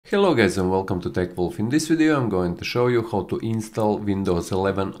Hello guys and welcome to TechWolf. In this video I'm going to show you how to install Windows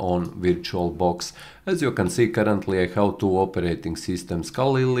 11 on VirtualBox. As you can see, currently I have two operating systems,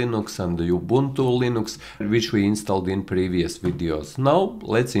 Kali Linux and Ubuntu Linux, which we installed in previous videos. Now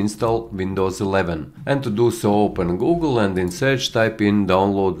let's install Windows 11. And to do so, open Google and in search type in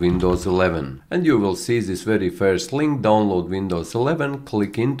download Windows 11. And you will see this very first link, download Windows 11,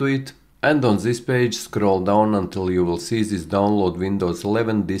 click into it. And on this page scroll down until you will see this download Windows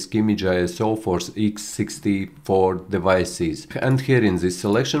 11 disk image ISO for x64 devices. And here in this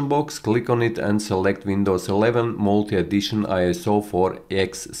selection box, click on it and select Windows 11 multi-edition ISO for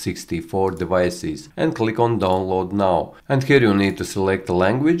x64 devices. And click on download now. And here you need to select a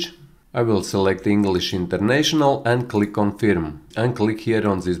language. I will select English International and click confirm. And click here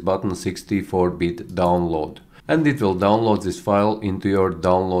on this button 64-bit download. And it will download this file into your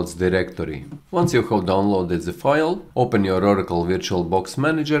downloads directory. Once you have downloaded the file, open your Oracle VirtualBox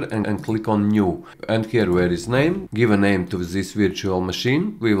Manager and click on New. And here where is name, give a name to this virtual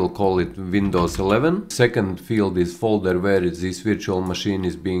machine. We will call it Windows 11. Second field is folder where this virtual machine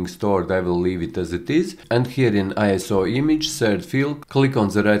is being stored. I will leave it as it is. And here in ISO image, third field, click on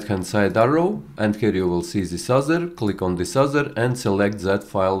the right hand side arrow. And here you will see this other. Click on this other and select that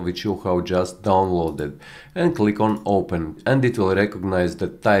file which you have just downloaded. And click on open, and it will recognize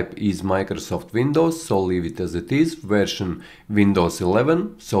that type is Microsoft Windows, so leave it as it is, version Windows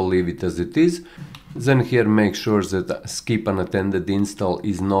 11, so leave it as it is. Then here make sure that skip unattended install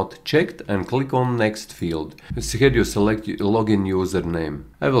is not checked and click on next field. So here you select login username.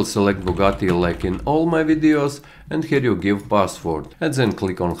 I will select Bugatti like in all my videos, and here you give password. And then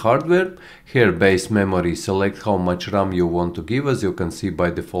click on hardware. Here base memory, select how much RAM you want to give. As you can see,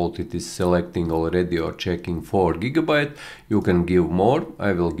 by default it is selecting already or checking 4 GB. You can give more.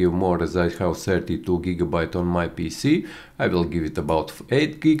 I will give more as I have 32 GB on my PC. I will give it about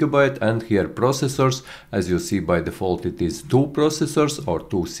 8 GB. And here processors, as you see by default it is 2 processors or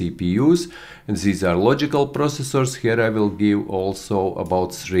 2 CPUs. And these are logical processors. Here I will give also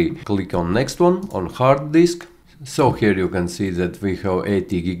about 3. Click on next one on hard disk. So here you can see that we have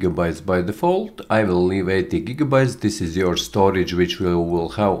 80 GB by default. I will leave 80 GB. This is your storage which we will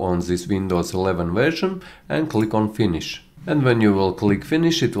have on this Windows 11 version, and click on finish. And when you will click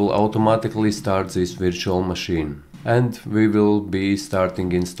finish, it will automatically start this virtual machine. And we will be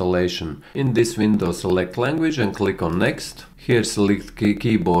starting installation. In this window select language and click on next. Here select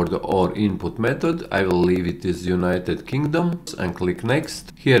keyboard or input method. I will leave it as United Kingdom and click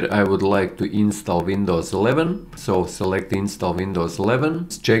next. Here I would like to install Windows 11. So select install Windows 11.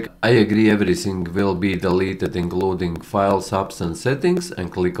 Check I agree everything will be deleted including files, apps and settings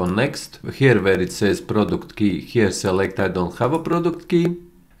and click on next. Here where it says product key, here select I don't have a product key.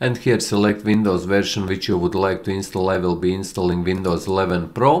 And here select Windows version which you would like to install. I will be installing Windows 11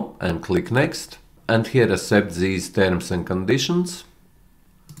 Pro and click next. And here accept these terms and conditions.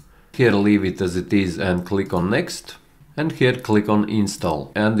 Here leave it as it is and click on next. And here click on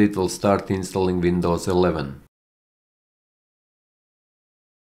install and it will start installing Windows 11.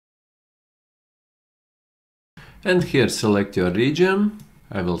 And here select your region.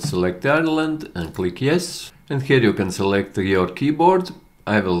 I will select Ireland and click yes. And here you can select your keyboard.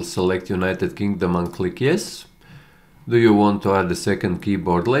 I will select United Kingdom and click yes. Do you want to add a second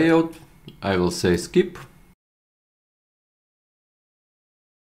keyboard layout? I will say skip.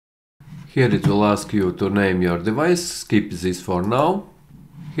 Here it will ask you to name your device. Skip this for now.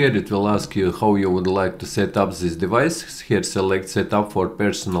 Here it will ask you how you would like to set up this device. Here select set up for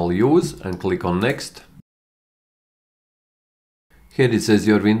personal use and click on next. Here it says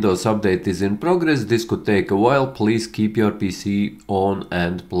your Windows update is in progress. This could take a while. Please keep your PC on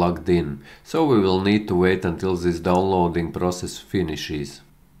and plugged in. So we will need to wait until this downloading process finishes.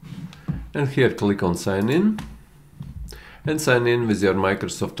 And here click on sign in. And sign in with your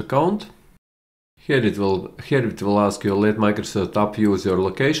Microsoft account. Here it will ask you let Microsoft app use your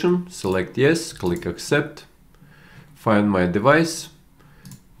location. Select yes, click accept. Find my device.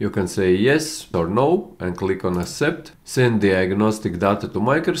 You can say yes or no and click on accept. Send diagnostic data to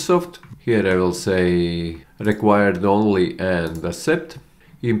Microsoft. Here I will say required only and accept.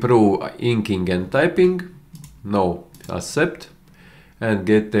 Improve inking and typing. No, accept. And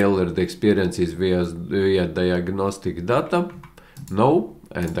get tailored experiences via diagnostic data. No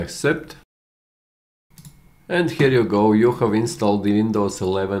and accept. And here you go, you have installed the Windows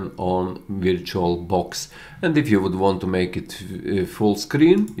 11 on VirtualBox. And if you would want to make it full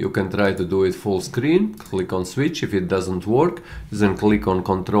screen, you can try to do it full screen. Click on switch. If it doesn't work, then click on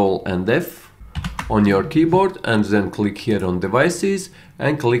Ctrl and F on your keyboard and then click here on devices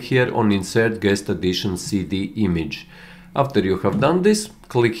and click here on insert guest addition CD image. After you have done this,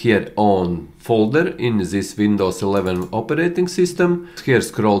 click here on folder in this Windows 11 operating system. Here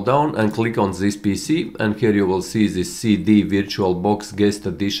scroll down and click on this PC, and here you will see this CD VirtualBox Guest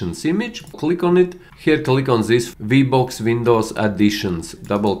Additions image. Click on it. Here click on this VBox Windows Additions.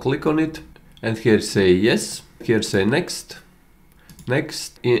 Double click on it, and here say yes. Here say next,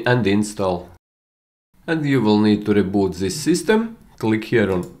 next, and install. And you will need to reboot this system. Click here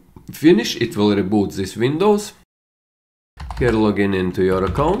on finish. It will reboot this Windows. Here log in into your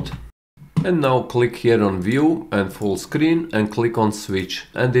account, and now click here on view and full screen and click on switch,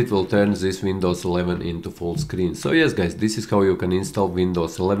 and it will turn this Windows 11 into full screen. So yes guys, this is how you can install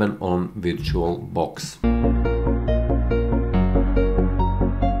Windows 11 on VirtualBox.